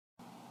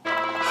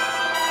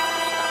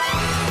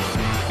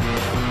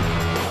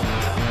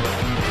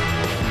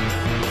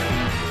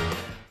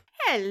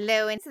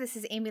Hello, and this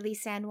is Amy Lee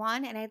San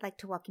Juan, and I'd like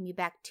to welcome you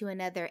back to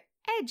another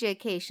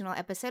educational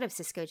episode of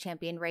Cisco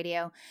Champion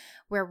Radio,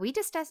 where we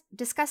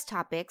discuss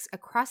topics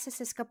across the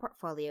Cisco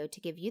portfolio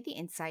to give you the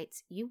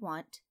insights you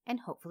want and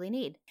hopefully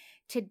need.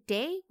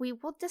 Today, we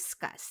will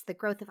discuss the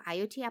growth of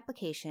IoT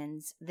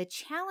applications, the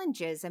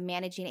challenges of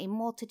managing a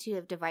multitude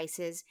of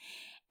devices,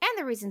 and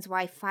the reasons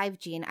why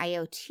 5G and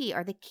IoT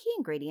are the key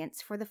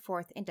ingredients for the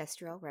fourth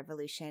industrial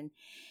revolution.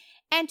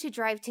 And to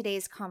drive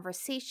today's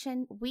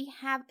conversation, we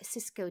have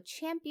Cisco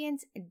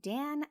champions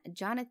Dan,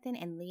 Jonathan,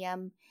 and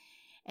Liam.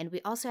 And we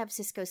also have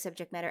Cisco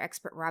subject matter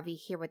expert Ravi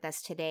here with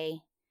us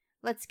today.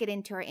 Let's get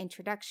into our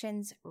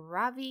introductions.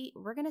 Ravi,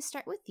 we're going to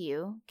start with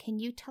you. Can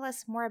you tell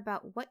us more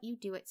about what you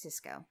do at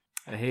Cisco?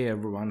 Hey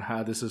everyone,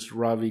 this is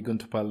Ravi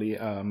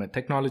Guntupalli. I'm a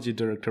technology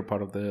director,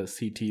 part of the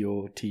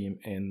CTO team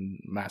in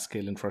Mass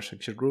Scale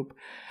Infrastructure Group.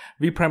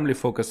 We primarily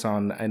focus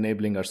on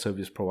enabling our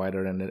service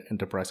provider and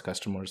enterprise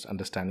customers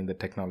understanding the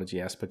technology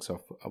aspects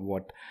of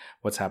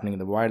what's happening in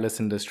the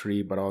wireless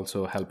industry, but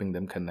also helping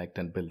them connect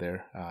and build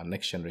their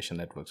next generation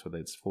networks, whether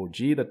it's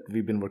 4G that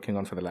we've been working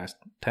on for the last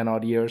 10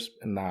 odd years,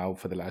 and now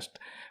for the last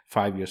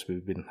 5 years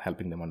we've been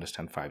helping them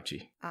understand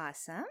 5G.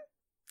 Awesome.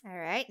 All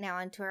right, now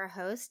on to our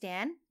host,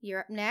 Dan.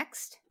 You're up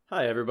next.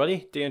 Hi,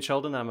 everybody. Dan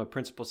Sheldon. I'm a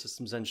principal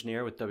systems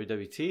engineer with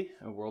WWT,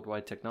 a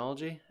worldwide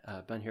technology.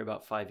 I've been here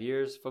about 5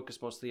 years,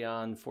 focused mostly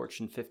on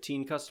Fortune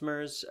 15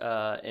 customers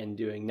and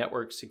doing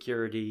network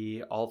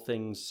security, all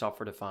things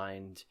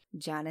software-defined.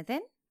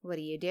 Jonathan, what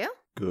do you do?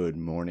 Good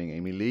morning,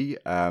 Amy Lee.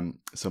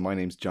 So my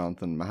name's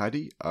Jonathan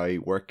Mahadi. I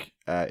work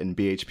in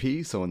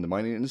BHP, so in the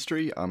mining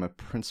industry. I'm a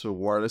principal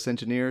wireless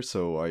engineer,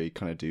 so I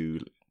kind of do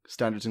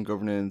standards and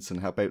governance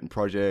and help out in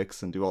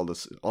projects and do all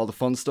the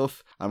fun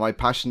stuff. And my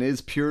passion is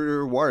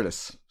pure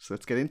wireless. So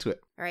let's get into it.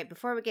 All right,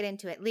 before we get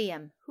into it,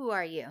 Liam, who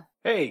are you?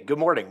 Hey, good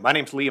morning. My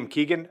name's Liam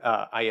Keegan.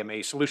 I am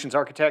a solutions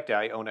architect.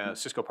 I own a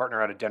Cisco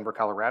partner out of Denver,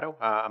 Colorado.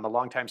 I'm a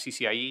longtime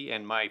CCIE,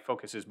 and my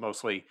focus is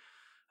mostly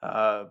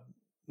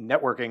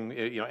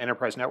networking,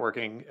 enterprise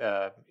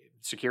networking,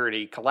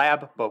 security,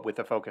 collab, but with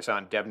a focus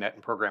on DevNet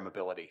and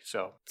programmability.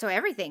 So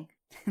everything.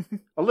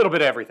 A little bit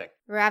of everything.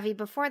 Ravi,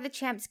 before the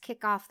champs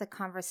kick off the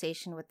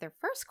conversation with their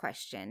first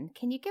question,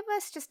 can you give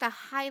us just a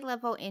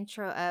high-level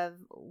intro of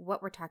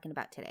what we're talking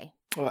about today?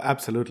 Oh,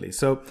 absolutely.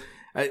 So,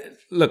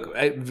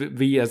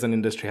 we as an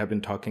industry have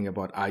been talking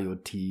about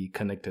IoT,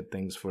 connected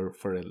things for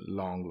a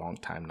long, long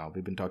time now.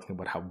 We've been talking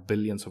about how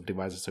billions of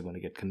devices are going to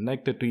get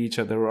connected to each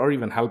other or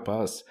even help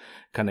us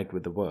connect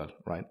with the world,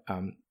 right?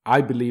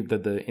 I believe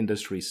that the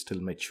industry is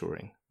still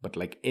maturing. But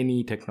like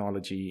any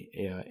technology,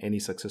 any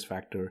success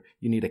factor,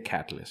 you need a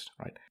catalyst,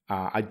 right?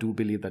 I do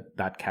believe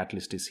that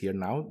catalyst is here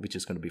now, which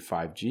is going to be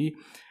 5G.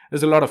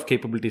 There's a lot of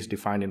capabilities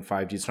defined in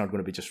 5G. It's not going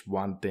to be just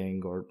one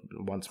thing or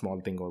one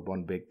small thing or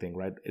one big thing,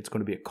 right? It's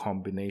going to be a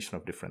combination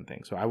of different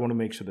things. So I want to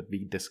make sure that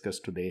we discuss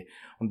today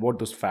on what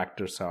those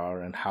factors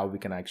are and how we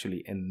can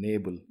actually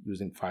enable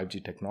using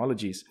 5G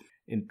technologies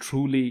in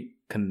truly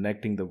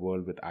connecting the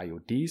world with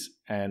IoTs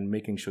and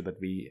making sure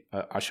that we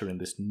usher in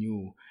this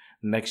new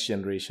next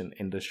generation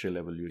industrial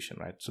evolution,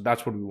 right? So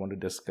that's what we want to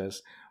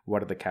discuss.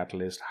 What are the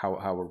catalysts? How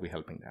are we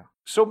helping now?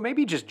 So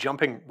maybe just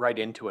jumping right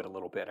into it a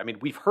little bit. I mean,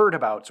 we've heard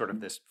about sort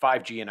of this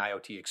 5G and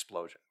IoT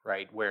explosion,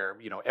 right? Where,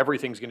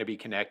 everything's going to be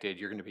connected.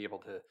 You're going to be able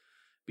to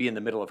be in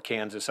the middle of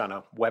Kansas on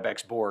a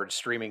WebEx board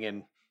streaming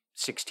in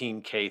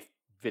 16K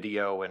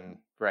video and,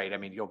 right? I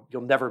mean,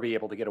 you'll never be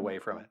able to get away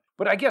from it.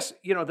 But I guess,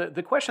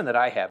 the question that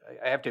I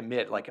have to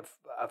admit, like if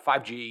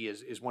 5G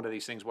is one of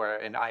these things where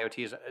an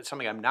IoT is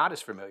something I'm not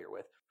as familiar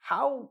with.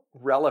 How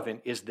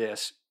relevant is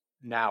this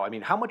now? I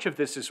mean, how much of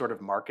this is sort of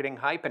marketing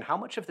hype and how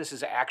much of this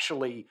is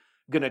actually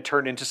going to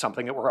turn into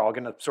something that we're all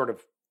going to sort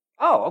of,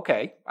 oh,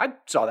 okay, I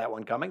saw that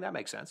one coming. That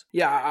makes sense.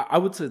 Yeah, I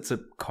would say it's a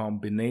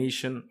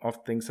combination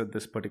of things at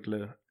this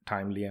particular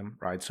time, Liam,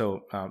 right?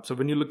 So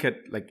when you look at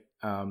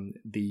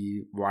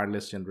the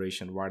wireless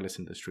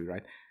industry,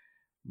 right?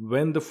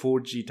 When the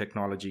 4G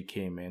technology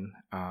came in,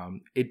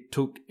 it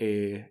took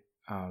a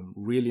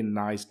really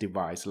nice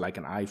device like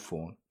an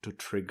iPhone to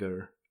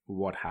trigger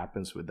what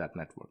happens with that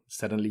network.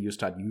 Suddenly you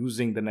start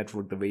using the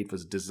network the way it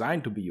was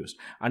designed to be used.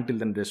 Until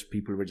then, just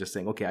people were just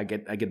saying, okay, I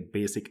get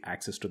basic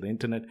access to the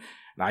internet.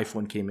 An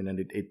iPhone came in and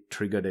it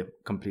triggered a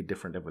complete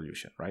different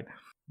evolution, right?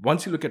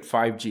 Once you look at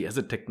 5G as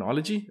a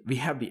technology, we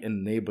have the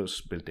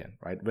enablers built in,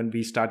 right? When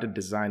we started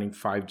designing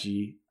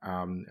 5G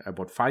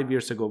about 5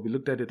 years ago, we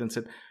looked at it and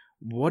said,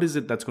 what is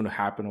it that's going to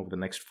happen over the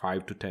next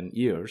 5 to 10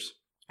 years?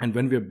 And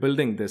when we're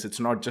building this, it's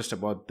not just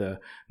about the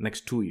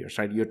next 2 years,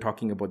 right? You're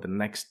talking about the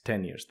next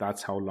 10 years.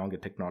 That's how long a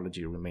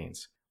technology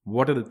remains.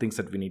 What are the things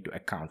that we need to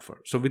account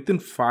for? So within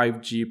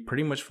 5G,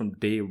 pretty much from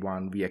day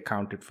one, we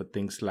accounted for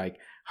things like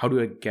how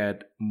do I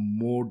get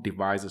more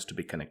devices to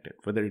be connected,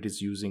 whether it is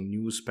using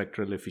new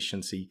spectral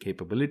efficiency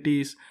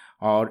capabilities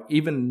or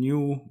even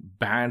new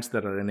bands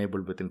that are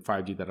enabled within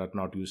 5G that are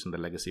not used in the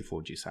legacy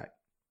 4G side.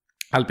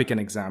 I'll pick an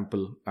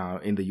example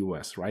in the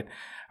US, right?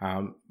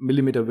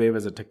 Millimeter wave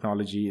as a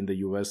technology in the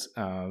US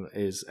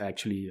is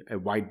actually a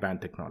wideband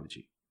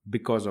technology.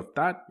 Because of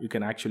that, you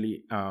can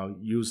actually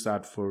use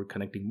that for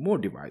connecting more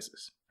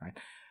devices, right?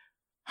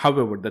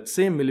 However, that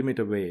same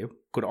millimeter wave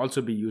could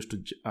also be used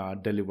to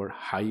deliver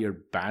higher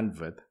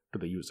bandwidth to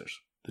the users.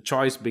 The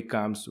choice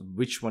becomes,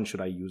 which one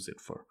should I use it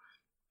for,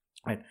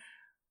 right?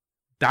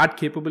 That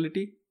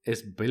capability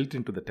is built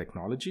into the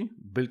technology,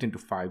 built into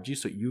 5G,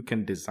 so you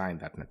can design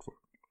that network.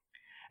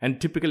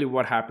 And typically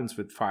what happens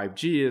with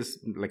 5G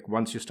is, like,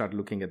 once you start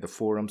looking at the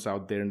forums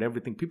out there and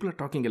everything, people are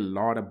talking a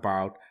lot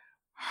about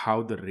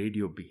how the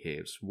radio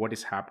behaves, what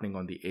is happening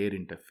on the air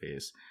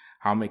interface,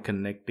 how am I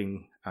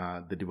connecting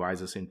the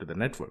devices into the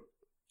network.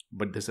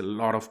 But there's a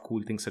lot of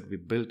cool things that we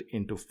built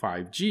into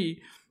 5G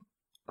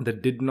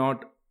that did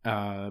not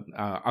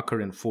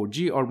occur in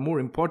 4G, or more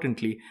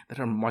importantly, that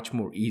are much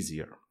more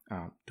easier.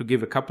 To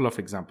give a couple of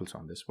examples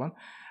on this one,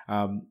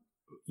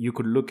 you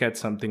could look at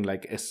something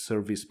like a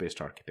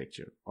service-based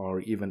architecture or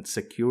even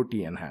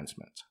security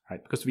enhancements,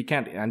 right? Because we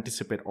can't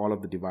anticipate all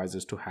of the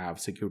devices to have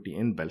security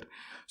inbuilt.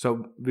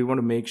 So we want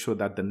to make sure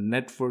that the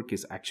network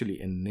is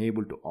actually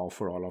enabled to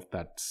offer all of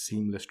that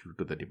seamlessly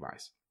to the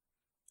device.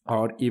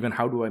 Or even,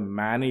 how do I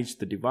manage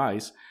the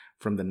device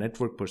from the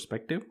network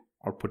perspective,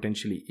 or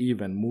potentially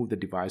even move the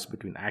device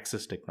between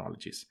access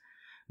technologies.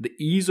 The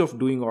ease of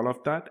doing all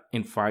of that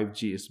in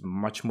 5G is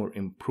much more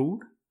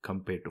improved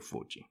compared to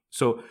 4G.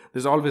 So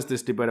there's always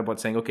this debate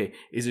about saying, okay,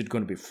 is it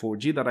going to be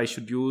 4G that I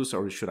should use,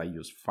 or should I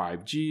use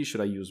 5G?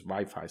 Should I use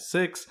Wi-Fi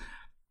 6?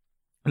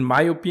 In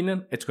my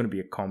opinion, it's going to be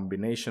a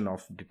combination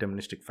of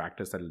deterministic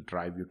factors that will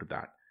drive you to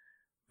that.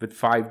 With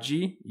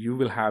 5G, you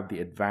will have the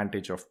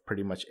advantage of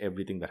pretty much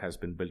everything that has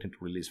been built into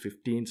Release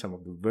 15, some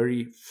of the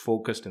very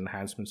focused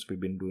enhancements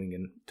we've been doing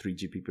in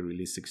 3GPP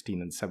Release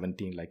 16 and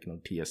 17, like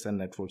TSN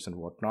networks and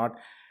whatnot.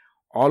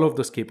 All of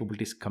those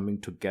capabilities coming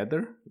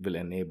together will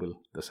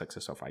enable the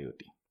success of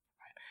IoT.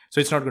 So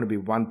it's not going to be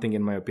one thing,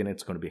 in my opinion.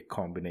 It's going to be a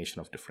combination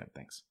of different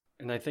things.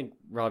 And I think,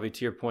 Ravi,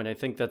 to your point, I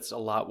think that's a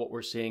lot what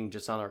we're seeing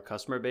just on our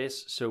customer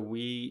base. So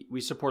we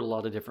support a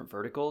lot of different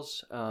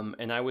verticals.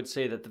 And I would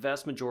say that the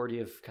vast majority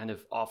of kind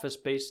of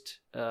office-based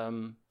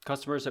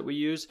customers that we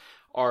use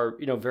are,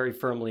 very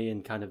firmly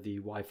in kind of the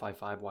Wi-Fi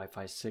 5,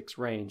 Wi-Fi 6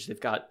 range.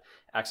 They've got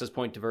access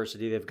point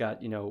diversity. They've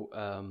got,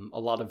 a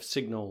lot of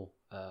signal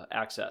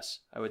access,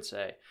 I would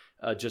say,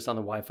 just on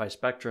the Wi-Fi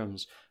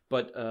spectrums.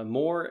 But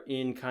more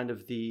in kind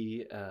of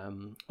the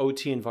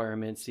OT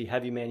environments, the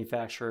heavy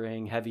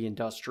manufacturing, heavy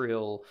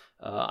industrial.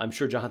 I'm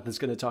sure Jonathan's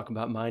going to talk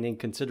about mining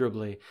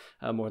considerably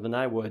more than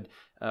I would.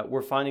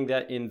 We're finding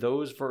that in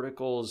those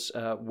verticals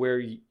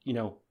where,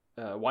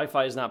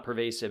 Wi-Fi is not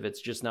pervasive,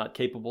 it's just not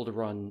capable to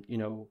run,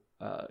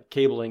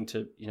 cabling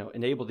to,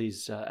 enable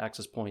these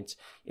access points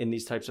in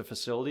these types of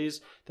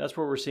facilities. That's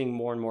where we're seeing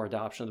more and more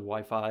adoption of the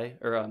Wi-Fi,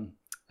 or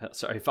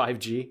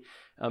 5G.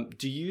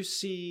 Do you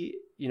see,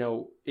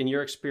 in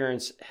your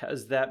experience,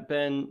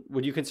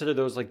 would you consider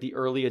those like the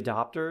early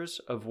adopters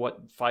of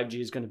what 5G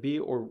is going to be?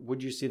 Or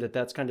would you see that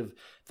that's kind of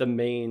the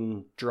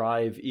main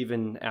drive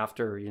even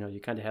after,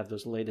 you kind of have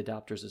those late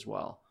adopters as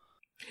well?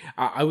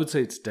 I would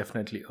say it's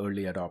definitely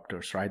early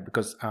adopters, right?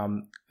 Because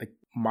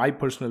my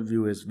personal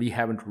view is we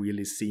haven't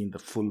really seen the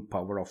full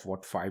power of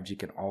what 5G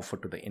can offer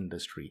to the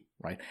industry,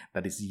 right?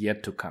 That is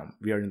yet to come.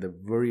 We are in the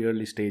very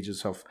early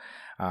stages of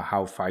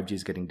how 5G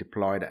is getting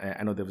deployed.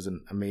 I know there was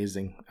an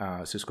amazing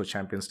Cisco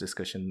Champions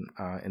discussion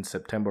in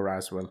September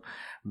as well,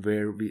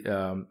 where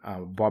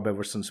Bob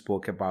Everson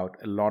spoke about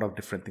a lot of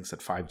different things that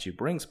 5G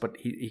brings, but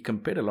he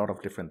compared a lot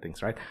of different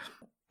things, right?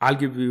 I'll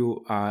give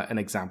you an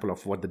example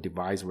of what the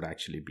device would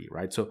actually be,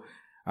 right? So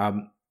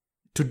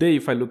today,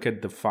 if I look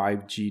at the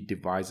 5G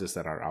devices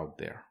that are out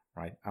there,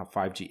 right,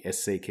 5G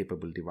SA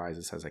capable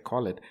devices, as I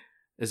call it,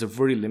 is a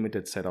very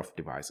limited set of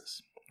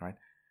devices, right?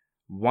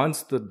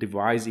 Once the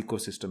device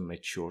ecosystem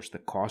matures, the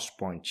cost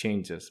point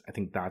changes, I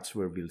think that's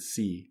where we'll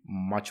see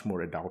much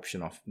more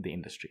adoption of the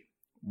industry.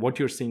 What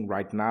you're seeing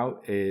right now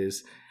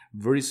is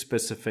very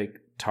specific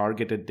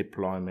targeted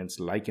deployments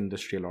like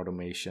industrial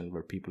automation,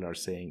 where people are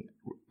saying,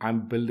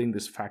 I'm building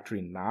this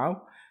factory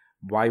now.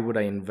 Why would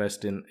I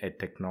invest in a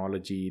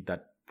technology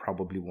that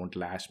probably won't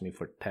last me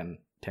for 10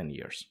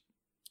 years?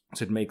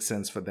 So it makes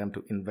sense for them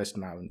to invest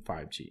now in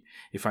 5G.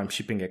 If I'm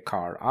shipping a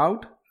car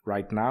out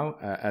right now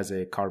as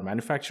a car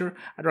manufacturer,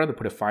 I'd rather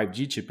put a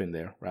 5G chip in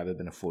there rather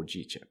than a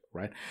 4G chip,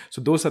 right?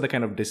 So those are the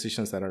kind of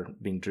decisions that are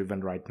being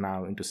driven right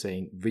now into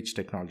saying, which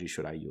technology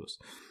should I use?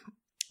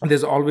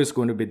 There's always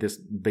going to be this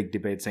big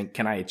debate saying,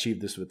 can I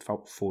achieve this with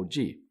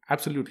 4G?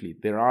 Absolutely.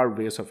 There are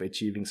ways of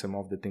achieving some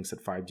of the things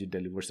that 5G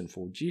delivers in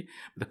 4G,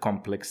 but the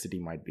complexity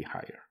might be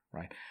higher,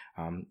 right?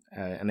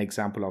 An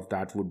example of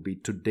that would be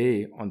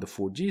today on the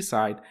 4G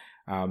side,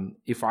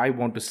 if I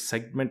want to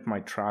segment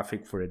my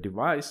traffic for a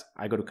device,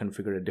 I got to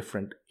configure a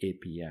different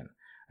APN.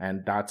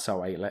 And that's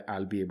how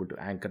I'll be able to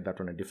anchor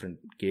that on a different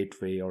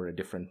gateway or a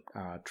different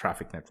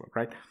traffic network,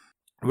 right?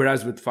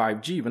 Whereas with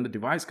 5G, when the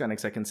device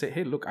connects, I can say,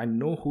 hey, look, I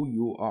know who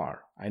you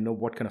are. I know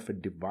what kind of a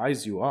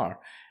device you are.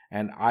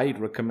 And I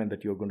recommend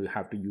that you're going to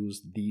have to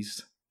use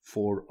these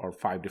 4 or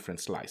 5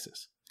 different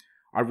slices.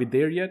 Are we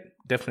there yet?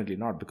 Definitely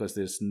not, because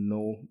there's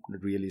no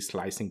really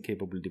slicing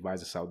capable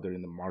devices out there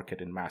in the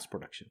market in mass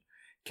production.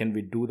 Can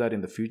we do that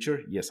in the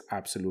future? Yes,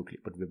 absolutely.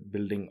 But we're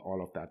building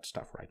all of that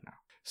stuff right now.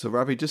 So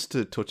Ravi, just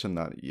to touch on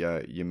that,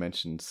 yeah, you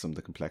mentioned some of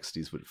the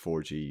complexities with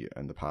 4G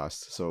in the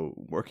past. So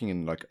working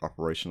in like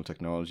operational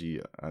technology,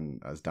 and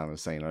as Dan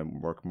was saying, I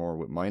work more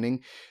with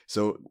mining.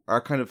 So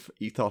our kind of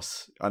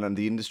ethos and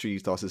the industry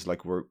ethos is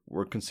like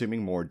we're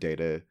consuming more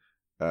data,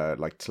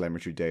 like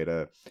telemetry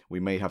data. We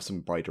may have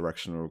some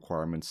bidirectional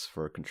requirements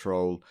for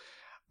control.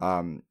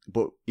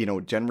 But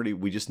generally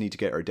we just need to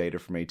get our data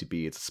from A to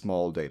B. It's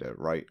small data,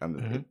 right?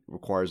 And it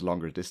requires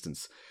longer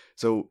distance.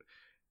 So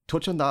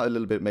touch on that a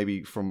little bit,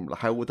 maybe from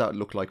how would that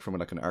look like from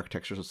like an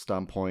architectural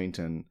standpoint,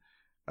 and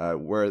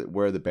where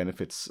are the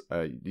benefits?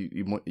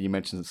 You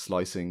mentioned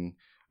slicing,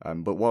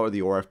 but what are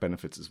the RF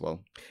benefits as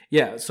well?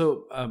 Yeah,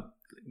 so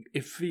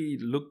if we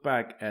look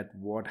back at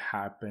what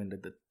happened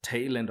at the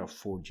tail end of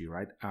 4G,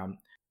 right?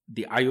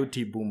 The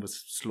IoT boom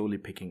was slowly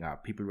picking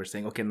up. People were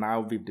saying, okay,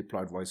 now we've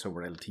deployed voice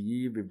over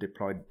LTE, we've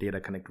deployed data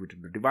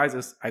connectivity to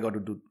devices. I got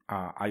to do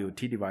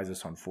IoT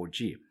devices on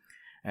 4G.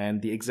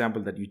 And the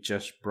example that you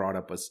just brought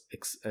up was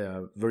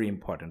very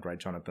important, right,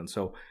 Jonathan?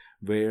 So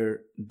where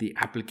the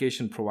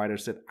application provider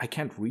said, I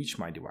can't reach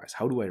my device.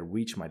 How do I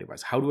reach my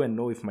device? How do I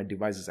know if my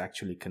device is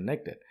actually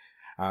connected?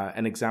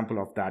 An example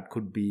of that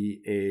could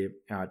be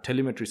a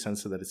telemetry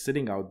sensor that is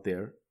sitting out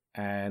there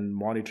and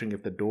monitoring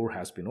if the door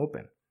has been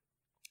open.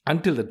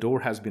 Until the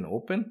door has been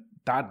open,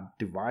 that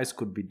device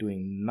could be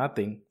doing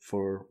nothing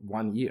for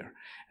 1 year.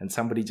 And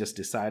somebody just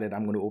decided,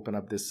 I'm going to open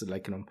up this,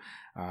 the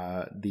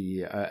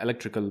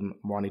electrical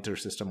monitor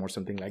system or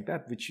something like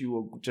that, which you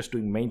were just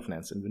doing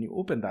maintenance. And when you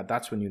open that,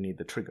 that's when you need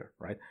the trigger,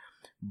 right?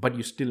 But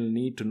you still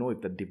need to know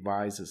if the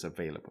device is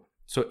available.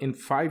 So in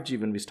 5G,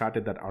 when we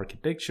started that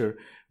architecture,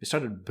 we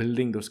started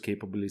building those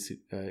capabilities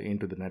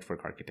into the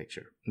network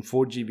architecture. In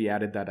 4G, we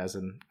added that as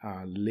a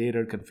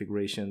later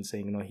configuration,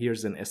 saying,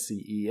 here's an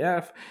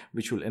SCEF,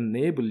 which will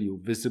enable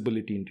you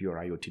visibility into your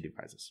IoT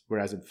devices.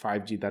 Whereas in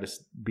 5G, that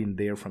has been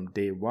there from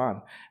day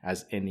one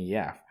as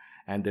NEF.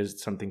 And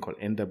there's something called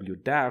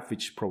NWDAF,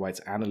 which provides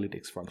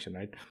analytics function,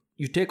 right?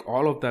 You take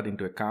all of that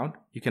into account,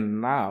 you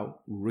can now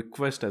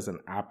request as an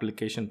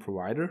application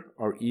provider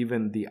or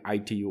even the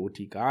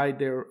IT/OT guy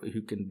there,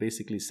 who can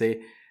basically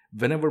say,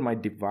 whenever my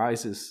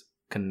device is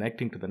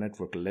connecting to the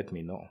network, let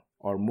me know.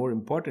 Or more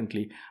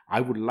importantly,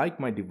 I would like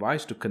my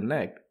device to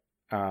connect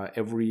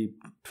every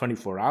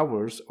 24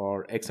 hours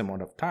or X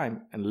amount of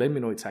time, and let me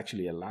know it's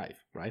actually alive,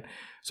 right?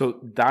 So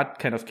that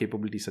kind of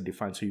capabilities are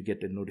defined. So you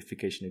get a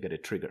notification, you get a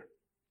trigger.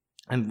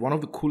 And one of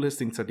the coolest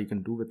things that you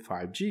can do with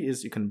 5G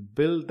is you can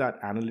build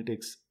that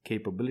analytics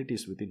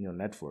capabilities within your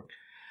network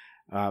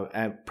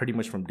pretty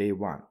much from day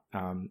one.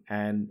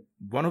 And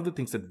one of the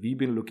things that we've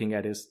been looking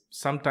at is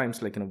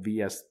sometimes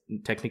we as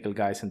technical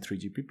guys in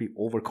 3GPP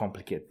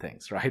overcomplicate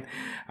things, right?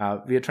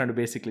 We are trying to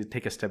basically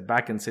take a step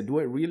back and say, do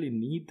I really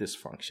need this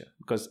function?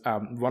 Because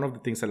one of the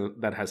things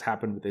that has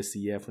happened with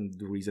SCEF, and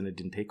the reason it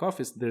didn't take off,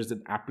 is there's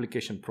an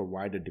application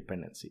provider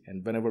dependency.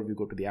 And whenever we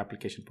go to the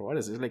application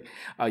providers, it's like,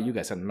 you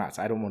guys are nuts.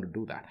 I don't want to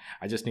do that.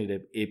 I just need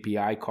an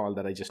API call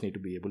that I just need to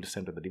be able to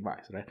send to the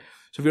device, right?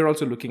 So we're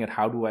also looking at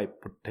how do I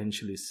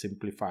potentially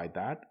simplify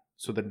that,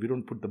 so that we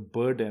don't put the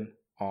burden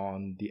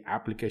on the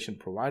application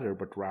provider,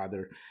 but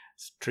rather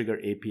trigger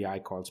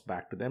API calls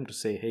back to them to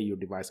say, hey, your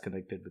device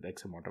connected with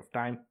X amount of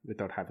time,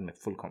 without having the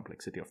full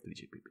complexity of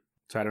 3GPP.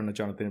 So I don't know,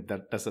 Jonathan,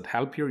 if does that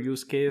help your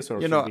use case?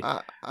 Or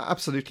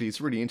absolutely.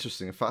 It's really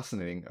interesting and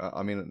fascinating.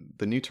 I mean,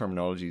 the new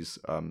terminologies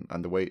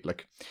and the way, I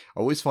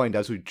always find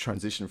as we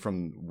transition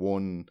from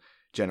one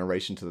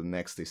generation to the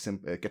next,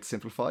 it gets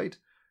simplified.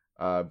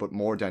 But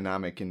more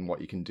dynamic in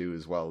what you can do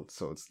as well.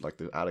 So it's like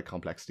the added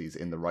complexities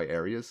in the right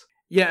areas.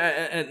 Yeah,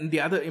 and the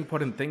other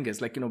important thing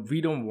is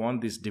we don't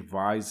want these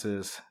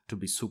devices to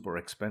be super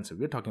expensive.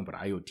 We're talking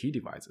about IoT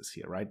devices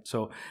here, right?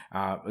 So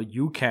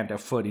you can't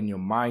afford in your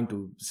mind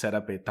to set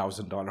up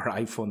 $1,000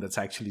 iPhone that's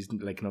actually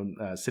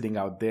sitting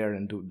out there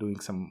and doing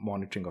some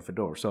monitoring of a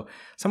door. So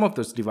some of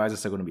those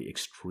devices are going to be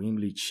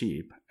extremely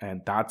cheap,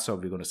 and that's how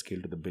we're going to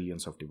scale to the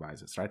billions of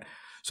devices, right?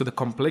 So the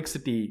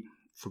complexity,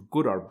 for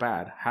good or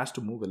bad, has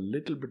to move a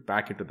little bit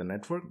back into the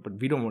network, but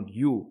we don't want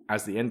you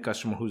as the end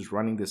customer who's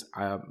running this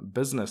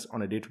business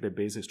on a day-to-day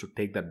basis to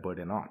take that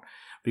burden on.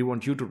 We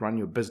want you to run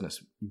your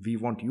business. We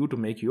want you to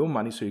make your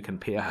money so you can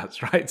pay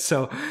us, right?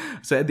 So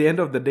at the end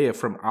of the day,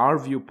 from our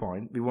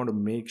viewpoint, we want to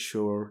make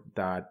sure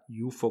that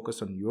you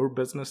focus on your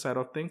business side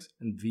of things,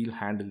 and we'll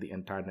handle the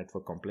entire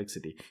network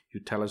complexity. You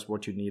tell us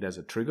what you need as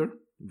a trigger,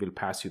 we'll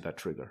pass you that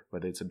trigger,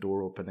 whether it's a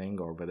door opening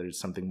or whether it's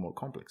something more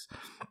complex.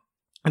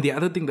 And the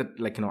other thing that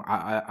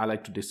I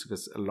like to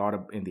discuss a lot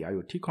in the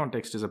IoT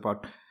context is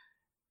about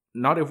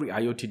not every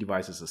IoT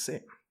device is the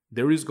same.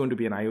 There is going to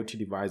be an IoT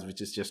device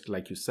which is just,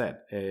 like you said,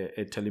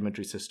 a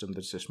telemetry system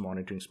that's just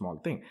monitoring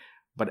small thing.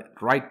 But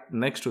right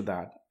next to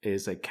that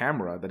is a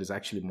camera that is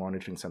actually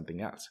monitoring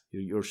something else.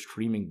 You're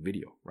streaming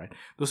video, right?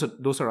 Those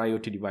are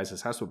IoT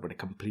devices as well, but a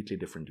completely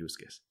different use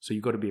case. So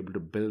you got to be able to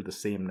build the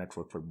same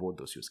network for both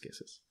those use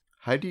cases.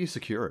 How do you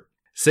secure it?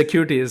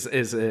 Security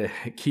is a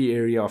key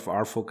area of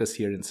our focus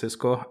here in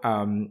Cisco.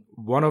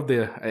 One of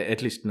the,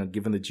 at least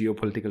given the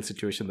geopolitical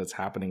situation that's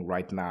happening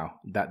right now,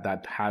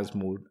 that has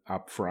moved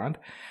up front.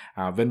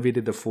 When we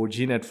did the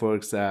 4G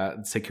networks,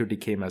 security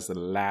came as the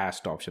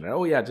last option.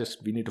 Oh yeah,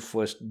 we need to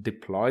first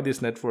deploy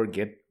this network,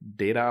 get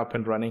data up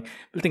and running.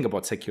 We'll think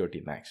about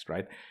security next,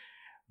 right?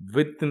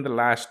 Within the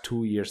last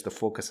 2 years, the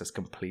focus has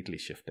completely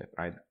shifted,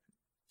 right?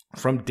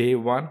 From day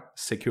one,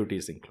 security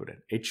is included.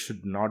 It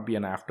should not be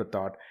an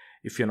afterthought.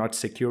 If you're not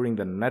securing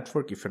the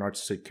network, if you're not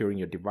securing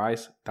your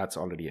device, that's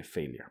already a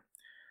failure.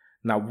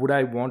 Now, would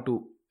I want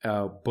to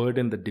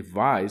burden the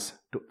device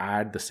to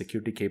add the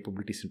security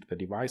capabilities into the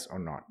device or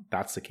not?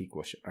 That's the key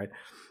question, right?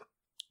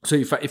 So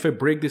if I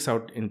break this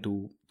out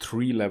into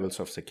 3 levels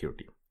of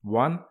security,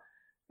 one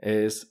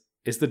is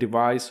the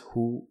device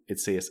who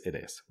it says it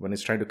is. When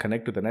it's trying to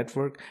connect to the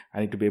network, I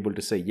need to be able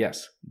to say,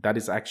 yes, that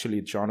is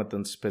actually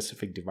Jonathan's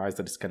specific device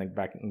that is connected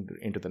back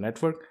into the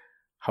network.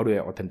 How do I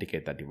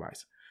authenticate that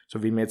device? So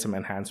we made some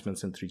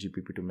enhancements in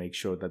 3GPP to make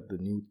sure that the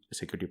new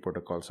security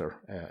protocols are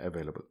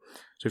available.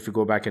 So if you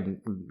go back and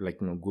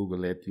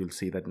Google it, you'll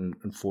see that in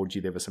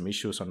 4G there were some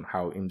issues on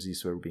how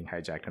IMSIs were being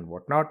hijacked and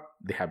whatnot.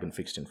 They have been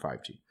fixed in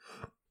 5G.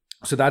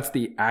 So that's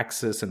the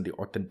access and the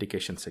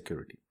authentication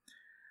security.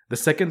 The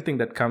second thing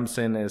that comes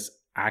in is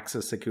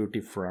access security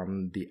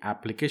from the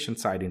application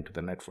side into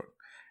the network.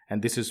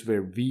 And this is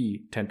where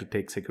we tend to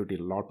take security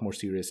a lot more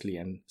seriously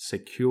and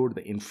secure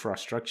the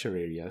infrastructure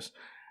areas.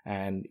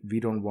 And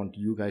we don't want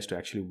you guys to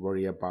actually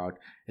worry about,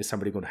 is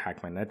somebody going to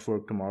hack my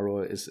network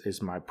tomorrow?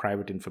 Is my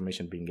private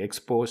information being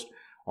exposed?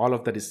 All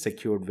of that is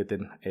secured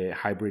within a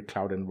hybrid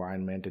cloud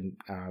environment. And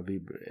we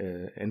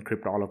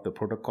encrypt all of the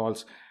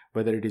protocols,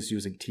 whether it is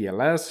using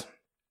TLS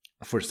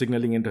for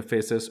signaling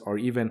interfaces, or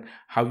even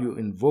how you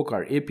invoke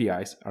our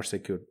APIs are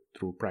secured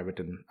through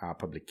private and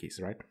public keys,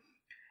 right?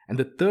 And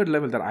the third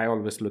level that I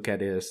always look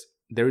at is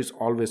there is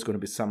always going to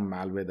be some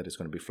malware that is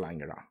going to be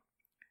flying around.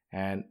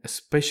 And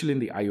especially in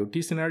the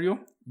IoT scenario,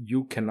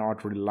 you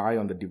cannot rely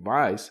on the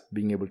device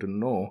being able to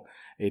know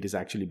it is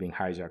actually being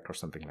hijacked or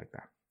something like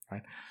that,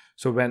 right?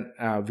 So when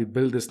we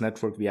build this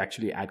network, we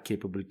actually add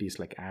capabilities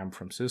like AMP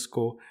from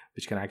Cisco,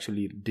 which can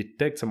actually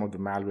detect some of the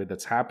malware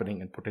that's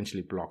happening and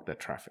potentially block that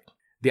traffic.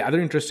 The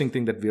other interesting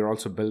thing that we're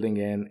also building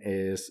in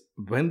is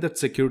when that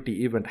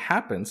security event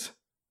happens,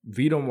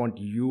 we don't want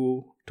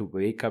you to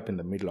wake up in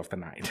the middle of the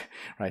night,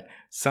 right?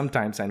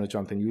 Sometimes, I know,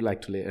 Jonathan, you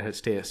like to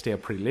stay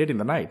up pretty late in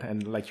the night,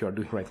 and like you are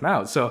doing right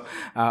now. So,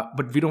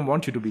 but we don't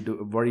want you to be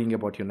worrying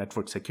about your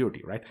network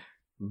security, right?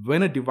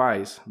 When a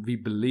device we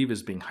believe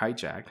is being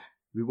hijacked,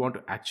 we want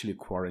to actually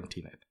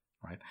quarantine it,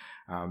 right?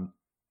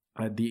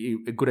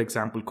 A good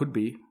example could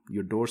be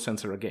your door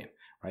sensor again,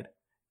 right?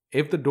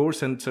 If the door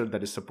sensor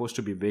that is supposed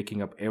to be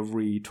waking up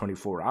every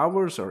 24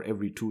 hours or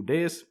every 2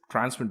 days,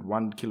 transmit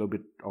 1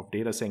 kilobit of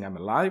data saying I'm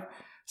alive,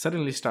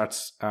 suddenly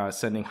starts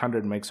sending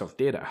 100 megs of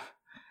data,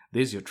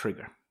 there's your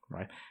trigger,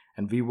 right?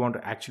 And we want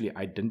to actually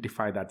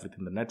identify that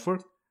within the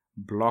network,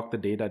 block the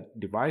data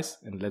device,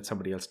 and let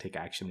somebody else take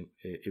action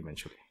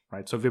eventually,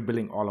 right? So we're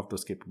building all of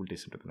those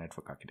capabilities into the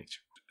network architecture.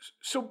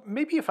 So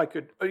maybe if I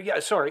could,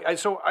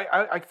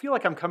 I feel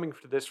like I'm coming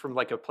to this from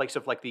like a place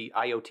of like the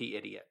IoT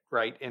idiot,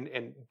 right?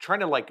 And trying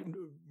to like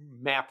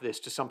map this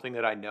to something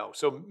that I know.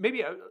 So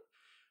maybe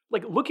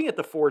like looking at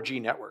the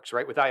 4G networks,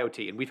 right, with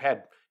IoT, and we've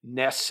had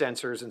Nest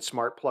sensors and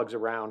smart plugs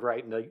around,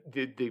 right? And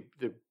the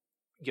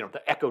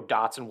Echo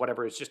Dots and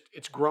whatever,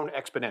 it's grown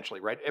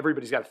exponentially, right?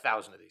 Everybody's got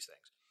 1,000 of these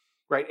things.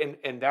 Right,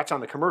 and that's on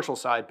the commercial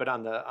side, but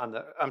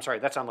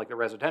that's on like the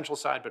residential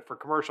side. But for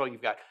commercial,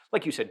 you've got,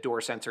 like you said,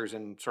 door sensors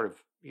and sort of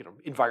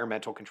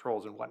environmental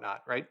controls and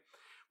whatnot, right?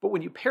 But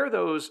when you pair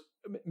those,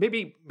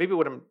 maybe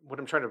what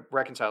I'm trying to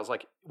reconcile is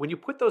like when you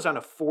put those on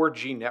a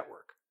 4G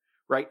network,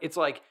 right?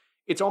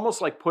 It's almost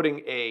like putting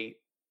a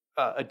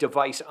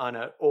device on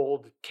an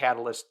old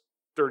Catalyst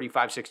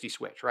 3560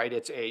 switch,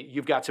 right?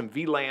 You've got some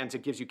VLANs,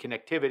 it gives you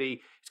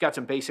connectivity, it's got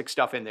some basic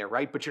stuff in there,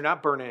 right? But you're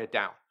not burning it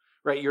down.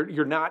 Right,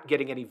 you're not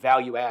getting any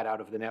value add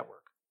out of the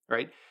network,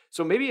 right?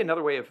 So maybe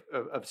another way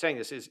of saying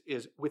this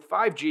is with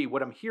 5G,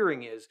 what I'm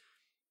hearing is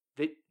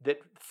that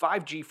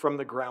 5G from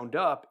the ground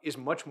up is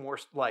much more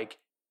like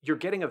you're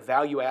getting a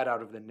value add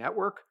out of the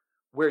network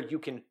where you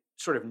can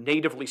sort of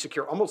natively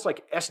secure, almost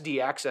like SD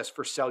access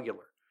for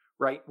cellular,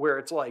 right? Where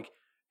it's like,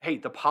 hey,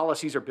 the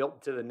policies are built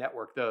into the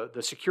network, the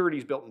security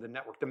is built into the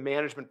network, the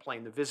management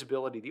plane, the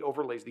visibility, the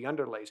overlays, the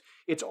underlays,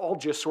 it's all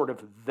just sort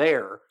of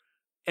there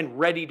and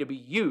ready to be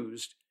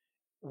used.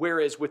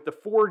 Whereas with the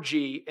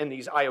 4G and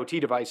these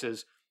IoT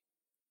devices,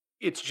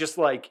 it's just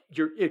like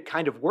it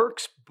kind of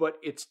works, but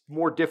it's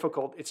more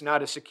difficult. It's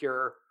not as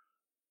secure.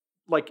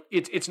 Like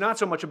it's not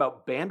so much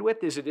about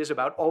bandwidth as it is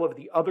about all of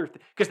the other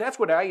because that's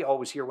what I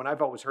always hear when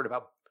I've always heard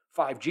about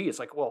 5G. It's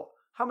like, well,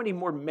 how many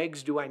more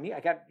megs do I need? I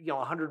got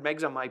 100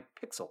 megs on my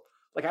Pixel.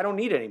 Like I don't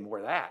need any more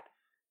of that,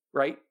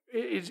 right?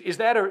 Is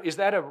that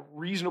a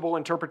reasonable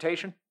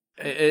interpretation?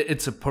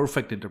 It's a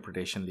perfect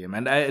interpretation, Liam.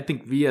 And I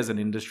think we as an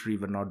industry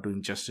were not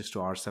doing justice to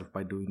ourselves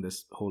by doing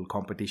this whole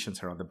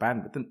competitions around the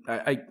bandwidth. And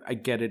I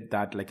get it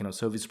that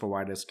service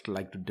providers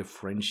like to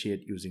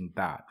differentiate using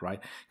that, right?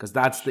 Because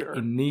that's the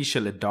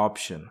initial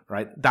adoption,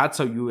 right? That's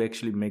how you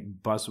actually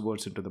make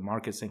buzzwords into the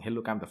market saying, hey,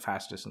 look, I'm the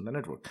fastest in the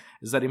network.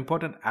 Is that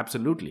important?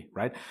 Absolutely,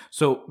 right?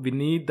 So we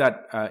need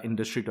that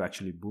industry to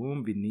actually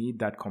boom. We need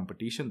that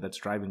competition that's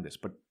driving this.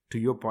 But to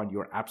your point,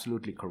 you're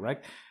absolutely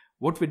correct.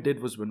 What we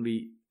did was when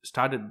we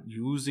started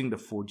using the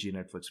 4G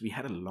networks, we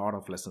had a lot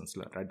of lessons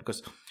learned, right?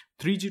 Because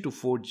 3G to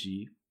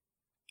 4G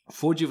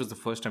was the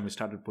first time we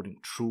started putting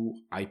true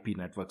IP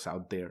networks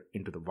out there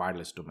into the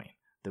wireless domain.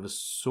 There was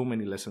so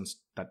many lessons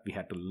that we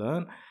had to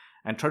learn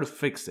and try to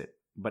fix it.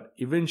 But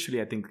eventually,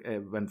 I think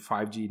when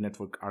 5G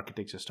network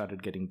architecture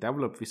started getting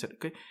developed, we said,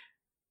 okay,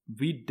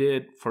 we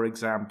did, for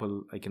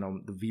example, the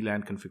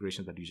VLAN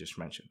configuration that you just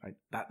mentioned, right?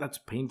 That's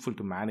painful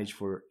to manage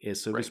for a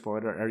service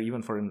provider or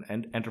even for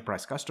an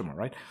enterprise customer,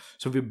 right?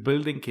 So we're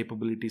building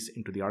capabilities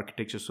into the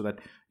architecture so that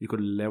you could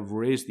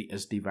leverage the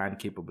SD-WAN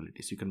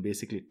capabilities. You can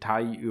basically tie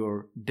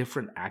your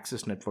different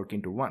access network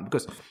into one,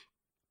 because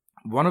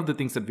one of the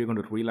things that we're going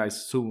to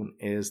realize soon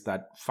is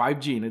that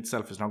 5G in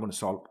itself is not going to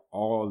solve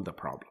all the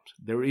problems.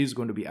 There is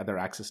going to be other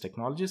access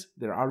technologies.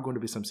 There are going to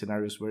be some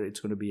scenarios where it's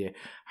going to be a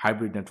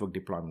hybrid network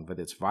deployment,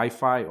 whether it's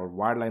Wi-Fi or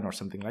wireline or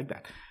something like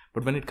that.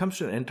 But when it comes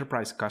to an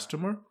enterprise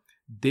customer,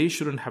 they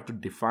shouldn't have to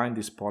define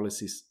these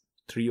policies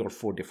 3 or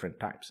 4 different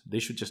times. They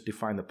should just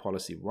define the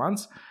policy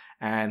once.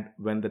 And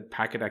when the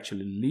packet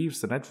actually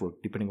leaves the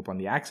network, depending upon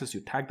the access,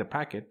 you tag the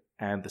packet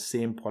and the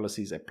same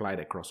policy is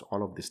applied across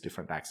all of these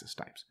different access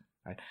types.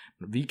 Right?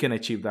 We can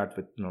achieve that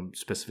with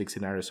specific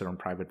scenarios around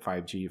private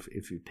 5G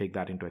if you take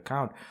that into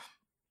account.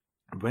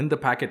 When the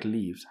packet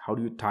leaves, how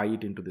do you tie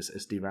it into this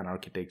SD-WAN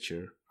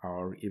architecture,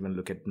 or even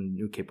look at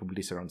new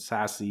capabilities around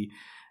SASE,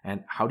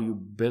 and how do you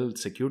build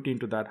security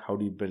into that? How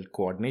do you build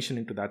coordination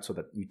into that so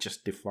that you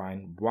just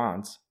define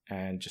once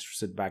and just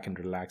sit back and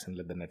relax and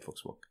let the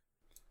networks work?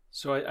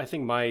 So I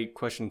think my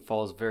question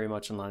falls very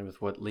much in line with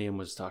what Liam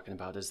was talking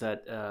about, is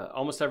that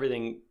almost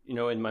everything,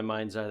 in my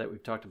mind's eye that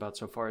we've talked about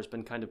so far has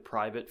been kind of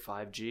private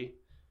 5G,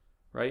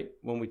 right?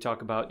 When we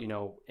talk about,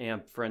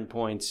 AMP for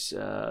endpoints,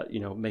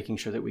 making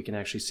sure that we can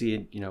actually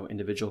see,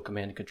 individual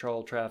command and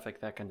control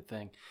traffic, that kind of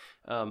thing.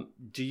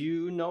 Do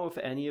you know if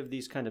any of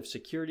these kind of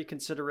security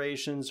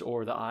considerations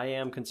or the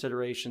IAM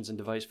considerations and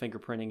device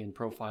fingerprinting and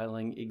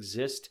profiling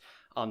exist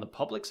on the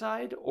public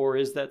side, or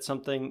is that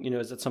something,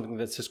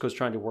 that Cisco's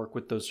trying to work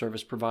with those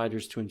service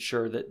providers to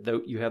ensure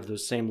that you have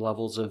those same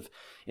levels of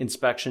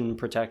inspection and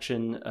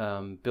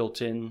protection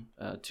built in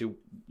to,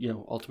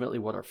 ultimately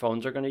what our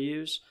phones are going to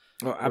use?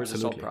 Oh, absolutely. Or is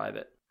this all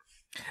private?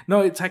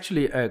 No, it's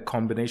actually a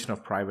combination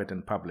of private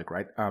and public,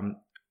 right?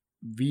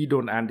 We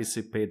don't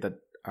anticipate that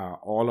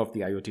all of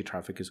the IoT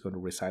traffic is going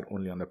to reside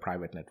only on the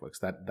private networks.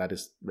 That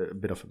is a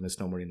bit of a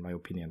misnomer in my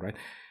opinion, right?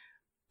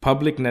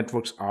 Public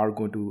networks are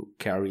going to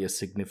carry a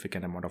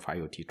significant amount of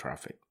IoT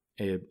traffic.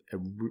 A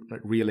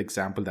real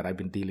example that I've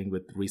been dealing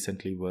with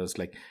recently was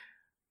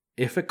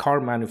if a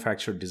car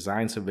manufacturer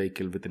designs a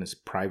vehicle within its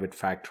private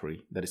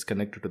factory that is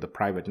connected to the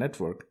private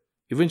network,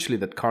 eventually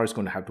that car is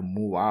going to have to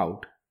move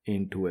out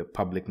into a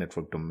public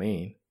network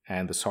domain,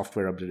 and the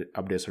software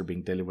updates are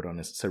being delivered on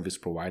a service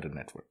provider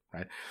network,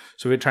 right?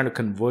 So we're trying to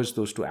converge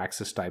those two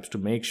access types to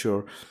make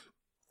sure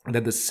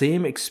that the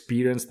same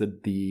experience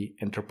that the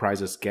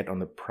enterprises get on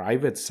the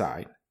private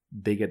side,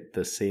 they get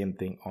the same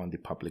thing on the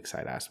public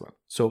side as well.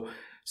 So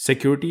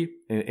security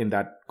in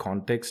that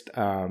context,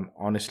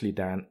 honestly,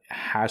 Dan,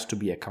 has to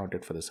be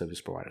accounted for the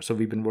service provider. So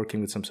we've been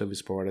working with some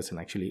service providers and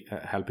actually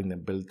helping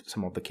them build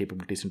some of the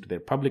capabilities into their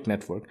public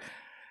network.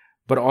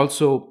 But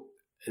also,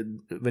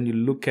 when you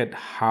look at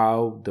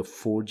how the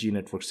 4G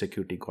network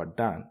security got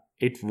done,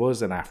 it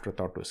was an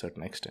afterthought to a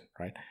certain extent,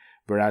 right?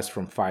 Whereas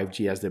from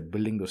 5G, as they're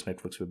building those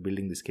networks, we're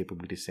building these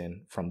capabilities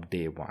in from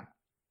day one.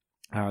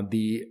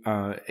 The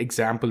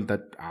example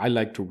that I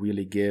like to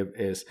really give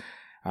is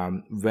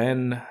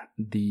when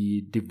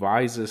the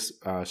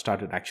devices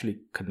started actually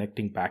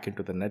connecting back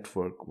into the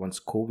network once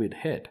COVID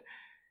hit,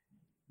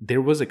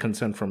 there was a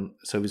concern from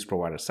service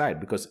provider side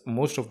because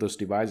most of those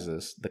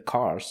devices, the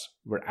cars,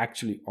 were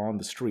actually on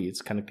the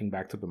streets connecting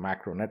back to the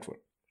macro network,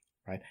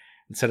 right?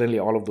 And suddenly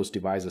all of those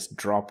devices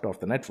dropped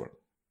off the network.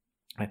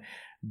 Right?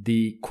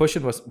 The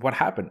question was, what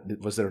happened?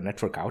 Was there a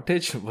network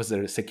outage? Was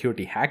there a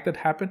security hack that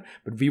happened?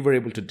 But we were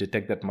able to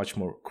detect that much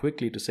more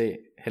quickly to say,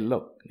 hey,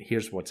 look,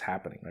 here's what's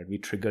happening. Right? We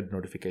triggered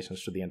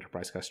notifications to the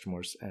enterprise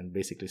customers and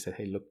basically said,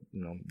 hey, look,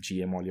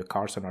 GM, all your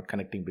cars are not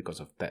connecting because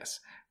of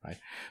this. Right?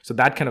 So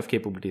that kind of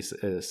capabilities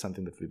is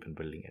something that we've been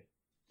building in.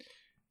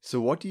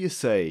 So what do you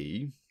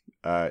say?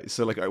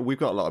 We've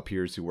got a lot of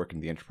peers who work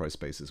in the enterprise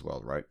space as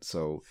well, right?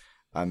 So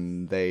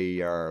and they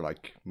are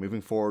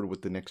moving forward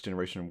with the next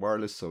generation of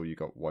wireless. So you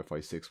got Wi-Fi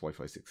 6,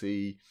 Wi-Fi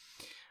 6E.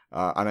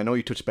 And I know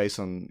you touched base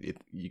on it.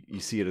 You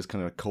see it as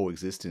kind of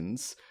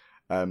coexistence.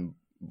 But,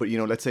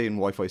 let's say in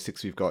Wi-Fi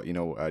 6, we've got, 2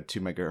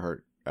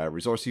 megahertz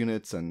resource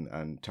units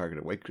and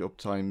targeted wake up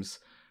times.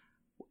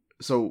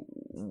 So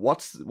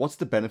what's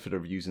the benefit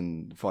of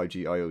using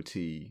 5G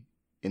IoT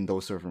in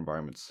those sort of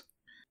environments?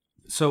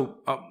 So,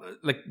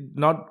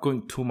 not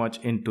going too much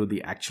into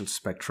the actual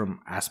spectrum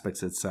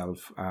aspects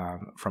itself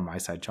from my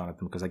side,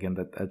 Jonathan, because again,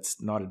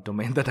 that's not a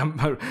domain that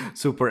I'm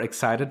super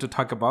excited to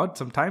talk about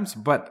sometimes.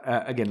 But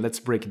again, let's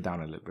break it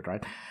down a little bit,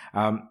 right?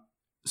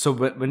 So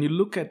when you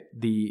look at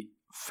the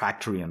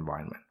factory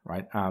environment,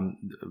 right?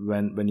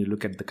 When you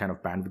look at the kind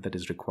of bandwidth that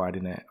is required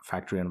in a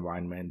factory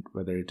environment,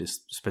 whether it is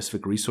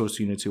specific resource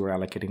units you are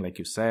allocating, like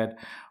you said,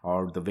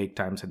 or the wait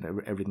times and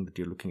everything that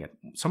you're looking at,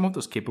 some of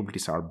those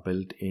capabilities are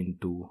built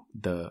into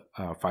the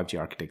 5G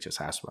architectures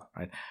as well,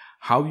 right?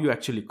 How you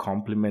actually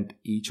complement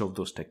each of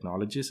those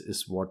technologies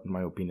is what, in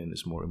my opinion,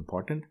 is more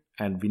important.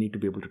 And we need to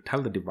be able to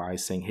tell the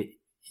device saying, hey,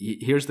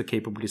 here's the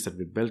capabilities that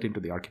we built into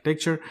the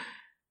architecture.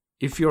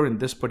 If you're in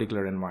this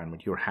particular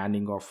environment, you're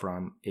handing off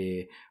from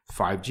a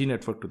 5G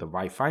network to the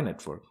Wi-Fi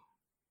network.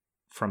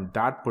 From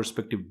that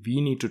perspective,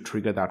 we need to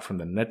trigger that from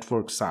the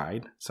network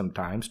side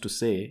sometimes to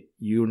say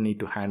you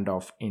need to hand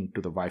off into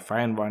the Wi-Fi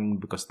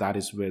environment because that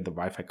is where the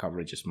Wi-Fi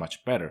coverage is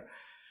much better.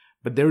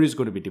 But there is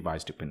going to be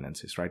device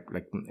dependencies, right?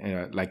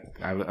 Like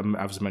I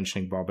was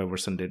mentioning, Bob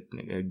Everson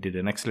did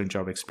an excellent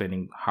job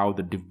explaining how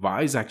the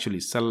device actually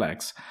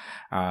selects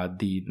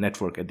the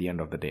network at the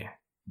end of the day.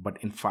 But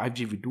in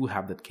 5G, we do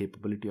have that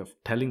capability of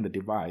telling the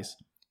device,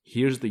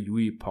 here's the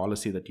UE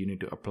policy that you need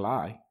to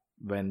apply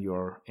when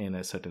you're in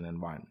a certain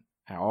environment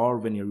or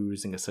when you're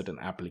using a certain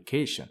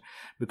application,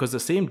 because the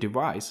same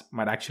device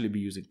might actually be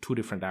using two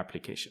different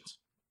applications.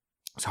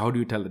 So how do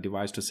you tell the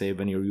device to say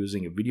when you're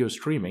using a video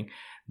streaming,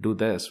 do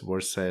this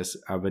versus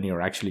when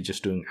you're actually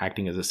just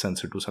acting as a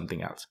sensor, do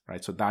something else,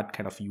 right? So that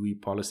kind of UE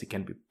policy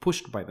can be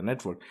pushed by the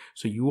network.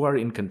 So you are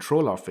in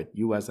control of it.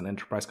 You as an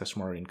enterprise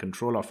customer are in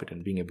control of it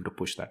and being able to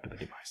push that to the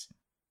device.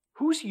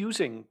 Who's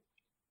using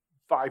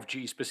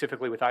 5G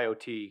specifically with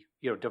IoT,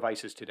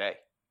 devices today?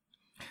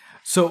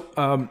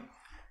 So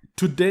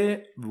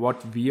today,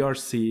 what we are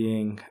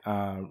seeing,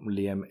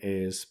 Liam,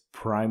 is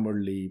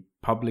primarily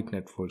public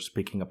networks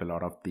picking up a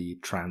lot of the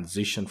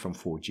transition from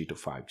 4G to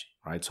 5G,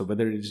 right? So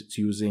whether it's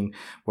using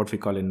what we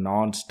call a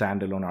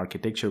non-standalone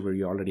architecture where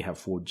you already have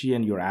 4G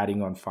and you're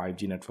adding on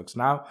 5G networks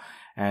now,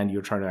 and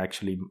you're trying to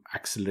actually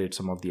accelerate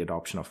some of the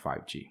adoption of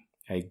 5G.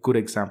 A good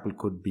example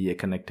could be a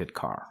connected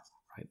car,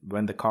 right?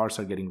 When the cars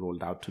are getting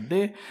rolled out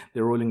today,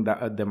 they're rolling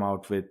them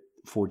out with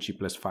 4G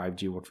plus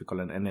 5G, what we call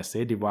an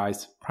NSA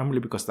device, primarily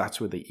because that's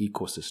where the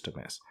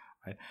ecosystem is,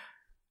 right?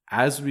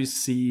 As we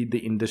see the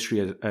industry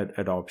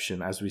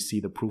adoption, as we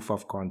see the proof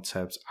of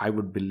concepts, I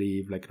would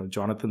believe,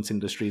 Jonathan's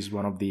industry is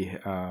one of the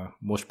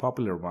most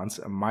popular ones.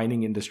 A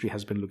mining industry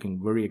has been looking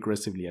very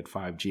aggressively at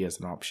 5G as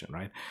an option,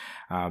 right?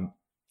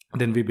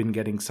 Then we've been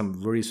getting some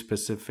very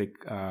specific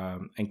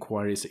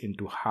inquiries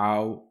into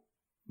how,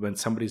 when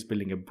somebody's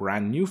building a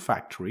brand new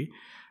factory,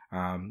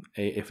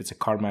 if it's a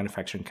car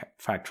manufacturing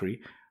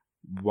factory,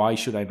 why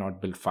should I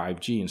not build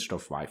 5G instead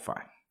of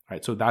Wi-Fi?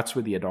 Right, so that's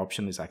where the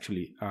adoption is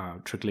actually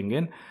trickling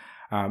in.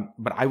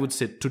 But I would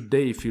say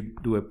today, if you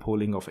do a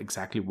polling of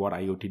exactly what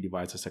IoT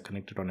devices are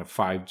connected on a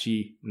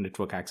 5G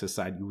network access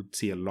side, you would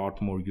see a lot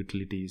more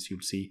utilities.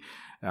 You'd see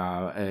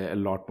a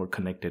lot more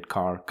connected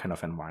car kind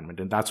of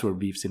environment. And that's where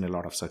we've seen a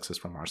lot of success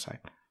from our side.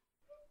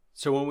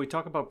 So when we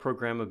talk about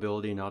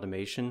programmability and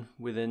automation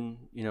within,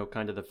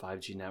 kind of the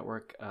 5G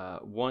network,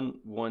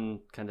 one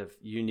kind of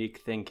unique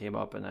thing came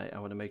up, and I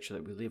want to make sure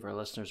that we leave our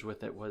listeners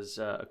with it, was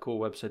a cool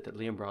website that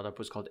Liam brought up,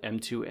 was called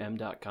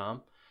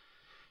m2m.com.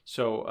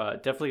 So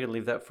definitely going to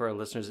leave that for our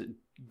listeners.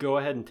 Go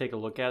ahead and take a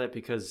look at it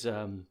because,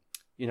 in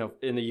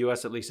the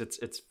U.S. at least,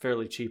 it's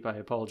fairly cheap. I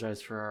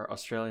apologize for our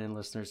Australian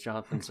listeners.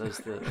 Jonathan says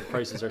the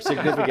prices are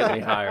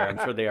significantly higher. I'm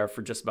sure they are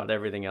for just about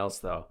everything else,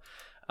 though.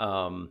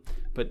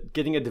 But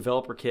getting a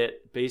developer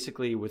kit,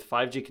 basically with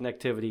 5G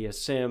connectivity, a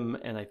SIM,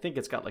 and I think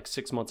it's got like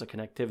 6 months of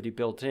connectivity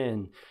built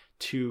in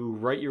to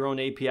write your own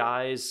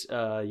APIs,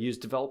 use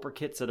developer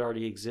kits that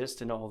already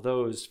exist, and all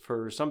those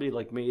for somebody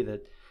like me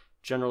that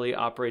generally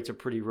operates a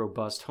pretty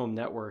robust home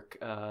network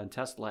and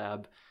test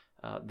lab.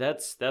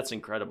 That's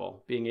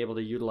incredible. Being able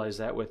to utilize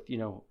that with,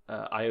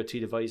 IoT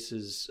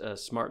devices,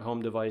 smart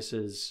home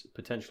devices,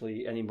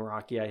 potentially any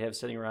Meraki I have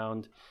sitting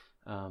around,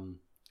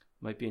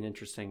 might be an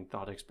interesting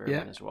thought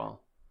experiment as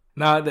well.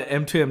 Now, the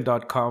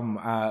m2m.com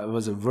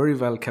was a very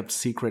well kept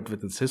secret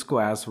within Cisco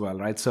as well,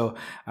 right? So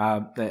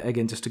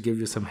again, just to give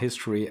you some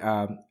history,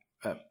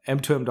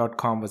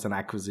 m2m.com was an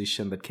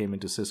acquisition that came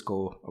into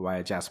Cisco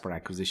via Jasper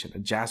acquisition. A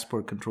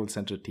Jasper control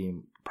center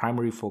team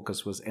primary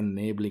focus was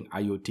enabling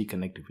IoT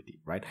connectivity,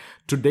 right?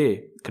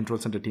 Today, control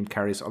center team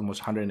carries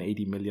almost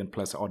 180 million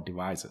plus odd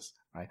devices,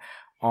 right,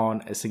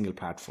 on a single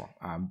platform.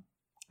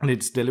 And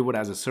it's delivered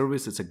as a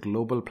service. It's a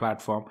global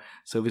platform.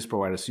 Service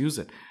providers use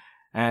it.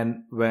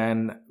 And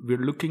when we're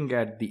looking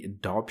at the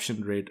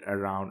adoption rate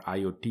around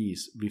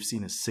IoTs, we've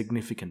seen a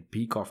significant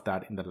peak of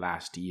that in the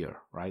last year,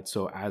 right?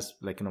 So as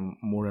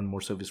more and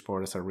more service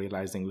providers are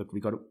realizing, look, we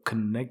got to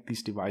connect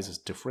these devices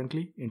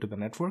differently into the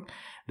network,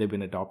 they've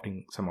been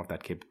adopting some of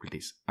that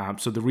capabilities.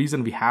 So the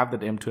reason we have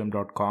that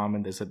m2m.com,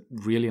 and there's a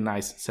really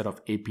nice set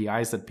of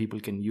APIs that people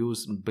can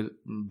use,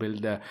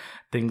 build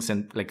things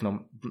and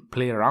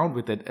play around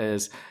with it,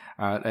 is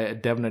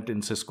DevNet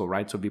in Cisco,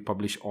 right? So we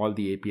publish all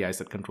the APIs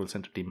that Control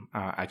Center team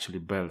actually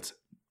builds.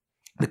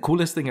 The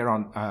coolest thing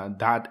around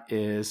that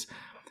is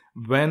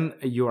when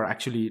you are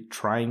actually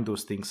trying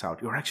those things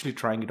out, you're actually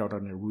trying it out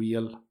on a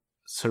real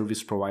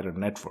service provider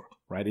network,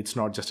 right? It's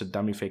not just a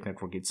dummy fake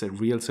network. It's a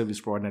real service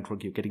provider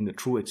network. You're getting the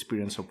true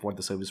experience of what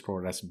the service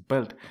provider has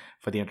built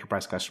for the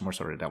enterprise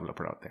customers or a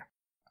developer out there.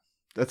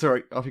 That's all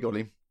right. Off you go,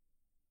 Liam.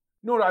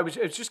 No, I was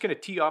just going to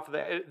tee off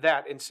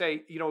that and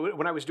say,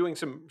 when I was doing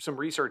some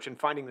research and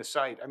finding the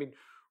site, I mean,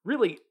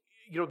 really,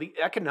 the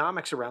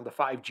economics around the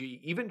 5G,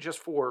 even just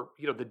for,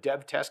 the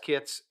dev test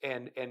kits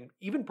and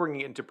even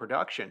bringing it into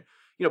production,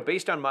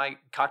 based on my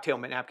cocktail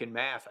napkin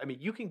math, I mean,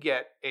 you can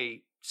get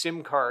a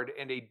SIM card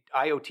and a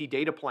IoT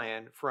data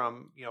plan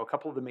from, a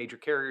couple of the major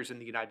carriers in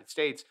the United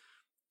States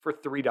for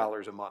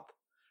 $3 a month,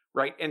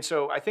 right? And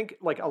so I think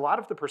a lot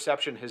of the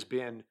perception has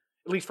been,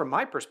 at least from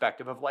my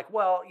perspective, of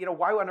well,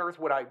 why on earth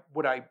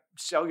would I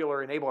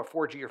cellular enable or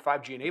 4G or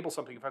 5G enable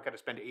something if I've got to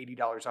spend $80,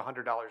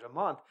 $100 a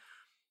month?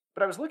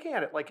 But I was looking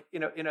at it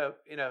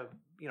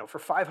for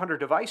 500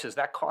 devices,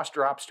 that cost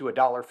drops to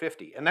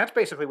 $1.50, and that's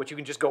basically what you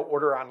can just go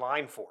order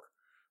online for,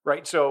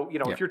 right? So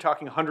if you're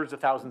talking hundreds of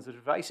thousands of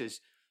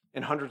devices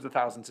and hundreds of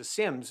thousands of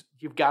SIMs,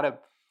 you've got to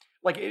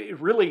it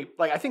really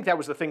I think that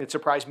was the thing that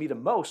surprised me the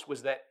most,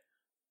 was that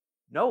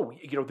no,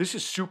 this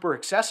is super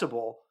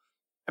accessible.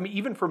 I mean,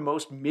 even for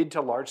most mid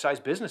to large size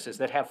businesses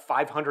that have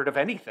 500 of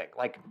anything,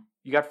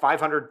 you got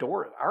 500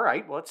 doors. All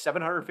right, well, it's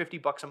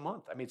 $750 a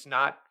month. I mean, it's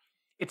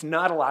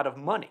not a lot of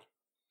money.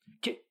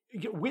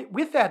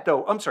 With that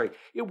though,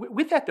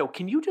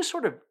 can you just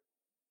sort of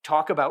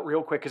talk about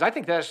real quick, because I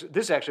think this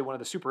is actually one of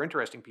the super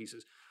interesting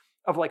pieces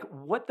of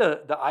what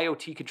the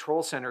IoT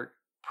Control Center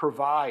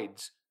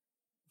provides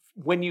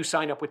when you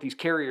sign up with these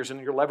carriers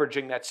and you're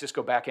leveraging that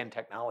Cisco backend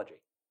technology.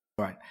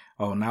 Right.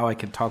 Oh, now I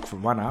can talk for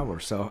 1 hour.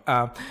 So,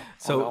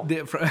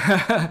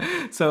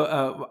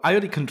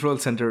 IoT Control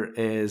Center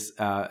is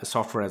a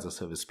software as a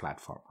service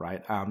platform,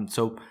 right?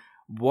 So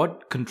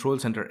what Control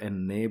Center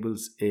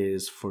enables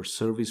is for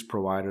service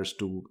providers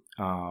to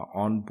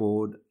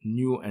onboard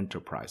new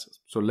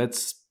enterprises. So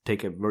let's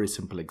take a very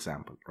simple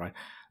example, right?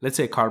 Let's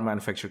say a car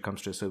manufacturer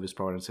comes to a service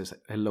provider and says,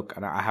 hey, look,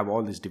 I have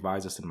all these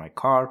devices in my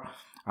car.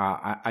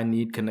 I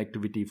need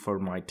connectivity for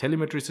my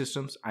telemetry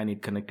systems. I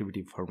need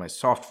connectivity for my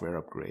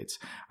software upgrades.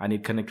 I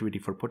need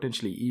connectivity for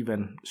potentially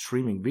even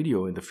streaming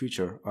video in the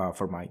future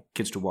for my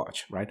kids to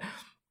watch, right?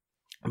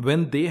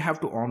 When they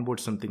have to onboard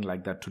something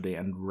like that today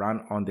and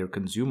run on their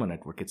consumer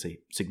network, it's a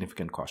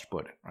significant cost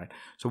burden, right?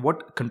 So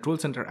what Control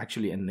Center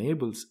actually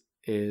enables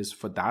is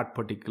for that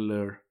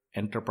particular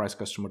enterprise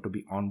customer to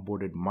be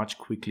onboarded much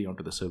quickly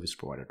onto the service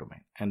provider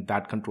domain. And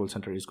that Control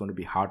Center is going to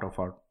be heart of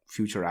our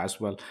future as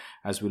well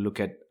as we look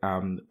at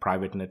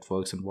private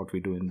networks and what we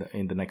do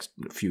in the next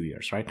few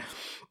years, right?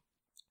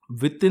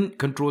 Within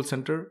Control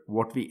Center,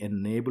 what we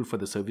enable for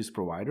the service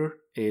provider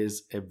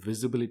is a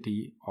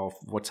visibility of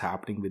what's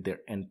happening with their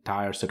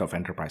entire set of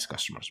enterprise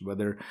customers,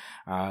 whether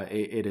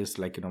it is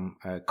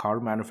a car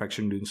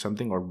manufacturer doing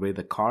something or where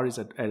the car is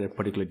at a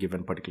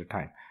particular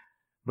time.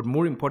 But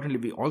more importantly,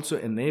 we also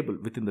enable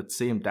within the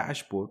same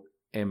dashboard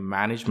a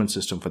management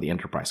system for the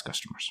enterprise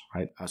customers,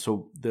 right?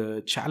 So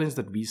the challenge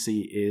that we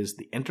see is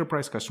the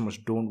enterprise customers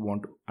don't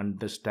want to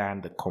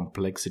understand the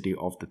complexity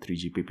of the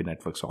 3GPP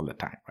networks all the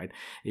time, right?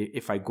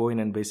 If I go in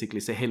and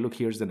basically say, hey, look,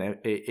 here's an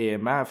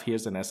AMF,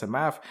 here's an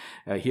SMF,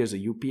 here's a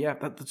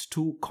UPF, that's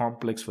too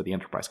complex for the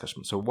enterprise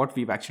customers. So what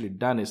we've actually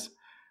done is,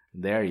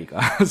 there you go.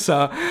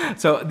 So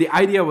the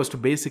idea was to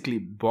basically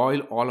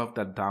boil all of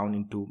that down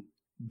into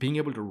being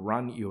able to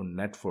run your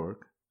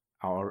network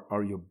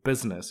or your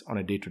business on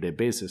a day-to-day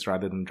basis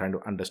rather than trying to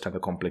understand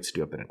the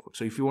complexity of the network.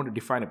 So if you want to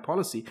define a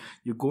policy,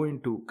 you go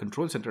into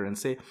Control Center and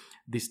say,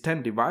 these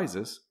 10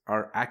 devices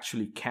are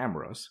actually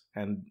cameras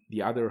and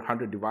the other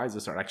 100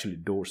 devices are actually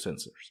door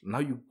sensors. Now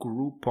you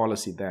group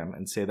policy them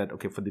and say that,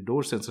 okay, for the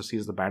door sensors,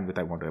 here's the bandwidth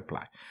I want to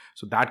apply.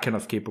 So that kind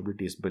of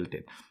capability is built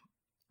in.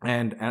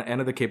 And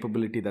another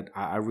capability that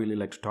I really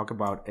like to talk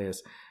about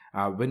is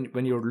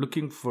when you're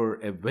looking for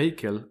a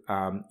vehicle,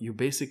 you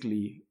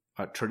basically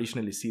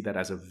traditionally see that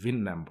as a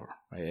VIN number,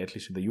 right? At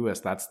least in the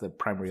US, that's the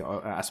primary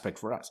aspect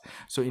for us.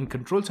 So in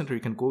Control Center, you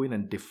can go in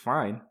and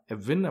define a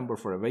VIN number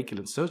for a vehicle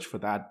and search for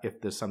that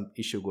if there's some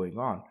issue going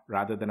on,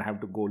 rather than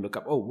have to go look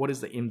up, oh, what is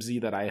the MZ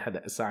that I had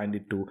assigned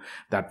it to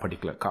that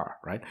particular car,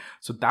 right?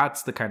 So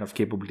that's the kind of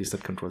capabilities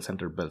that Control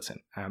Center builds in.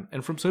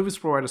 And from service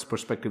providers'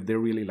 perspective, they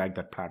really like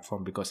that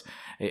platform because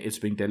it's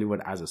being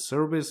delivered as a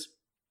service.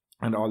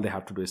 And all they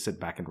have to do is sit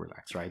back and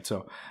relax, right?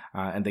 So,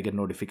 and they get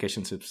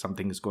notifications if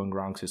something is going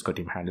wrong. Cisco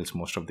team handles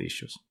most of the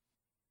issues.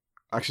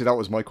 Actually, that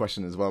was my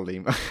question as well,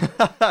 Liam.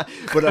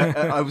 But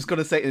I was going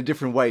to say it in a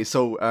different way.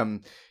 So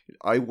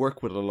I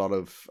work with a lot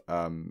of,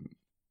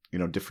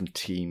 different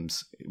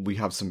teams. We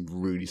have some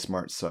really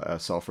smart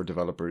software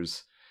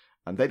developers,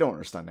 and they don't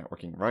understand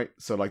networking, right?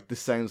 So like this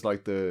sounds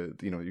like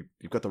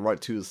you've got the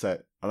right tool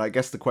set. And I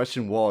guess the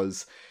question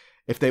was,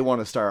 if they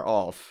want to start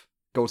off,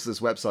 go to this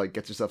website,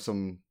 get yourself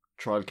some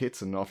trial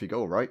kits, and off you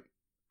go, right?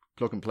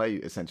 Plug and play,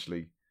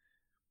 essentially,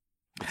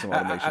 with some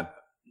automation.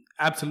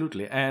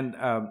 Absolutely. And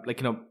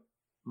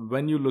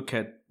when you look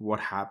at what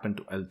happened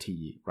to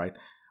LTE, right?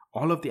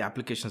 All of the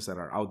applications that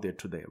are out there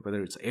today,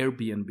 whether it's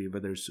Airbnb,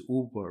 whether it's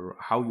Uber,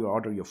 how you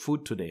order your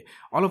food today,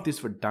 all of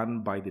these were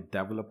done by the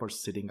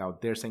developers sitting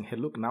out there saying, hey,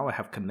 look, now I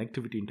have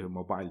connectivity into a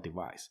mobile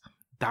device.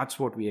 That's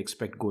what we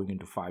expect going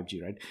into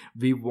 5G, right?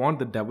 We want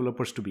the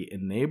developers to be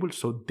enabled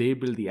so they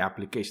build the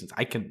applications.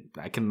 I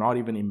cannot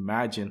even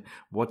imagine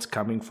what's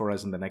coming for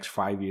us in the next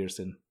 5 years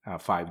in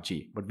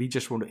 5G, but we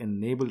just want to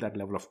enable that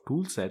level of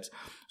tool sets.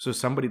 So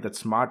somebody that's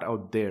smart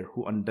out there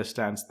who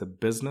understands the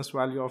business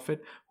value of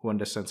it, who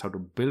understands how to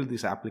build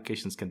these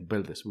applications can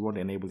build this. We want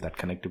to enable that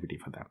connectivity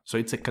for them. So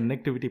it's a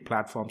connectivity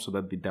platform so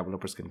that the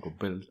developers can go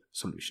build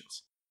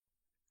solutions.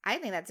 I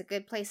think that's a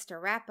good place to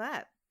wrap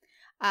up.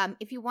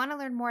 If you want to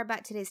learn more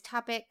about today's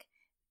topic,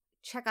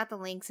 check out the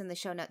links in the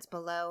show notes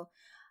below.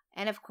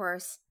 And of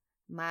course,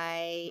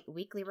 my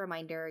weekly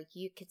reminder,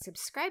 you can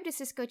subscribe to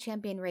Cisco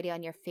Champion Radio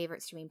on your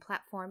favorite streaming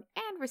platform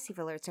and receive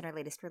alerts on our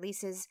latest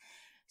releases.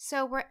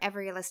 So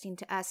wherever you're listening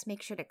to us,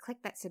 make sure to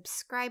click that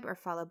subscribe or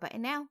follow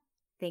button now.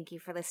 Thank you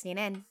for listening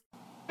in.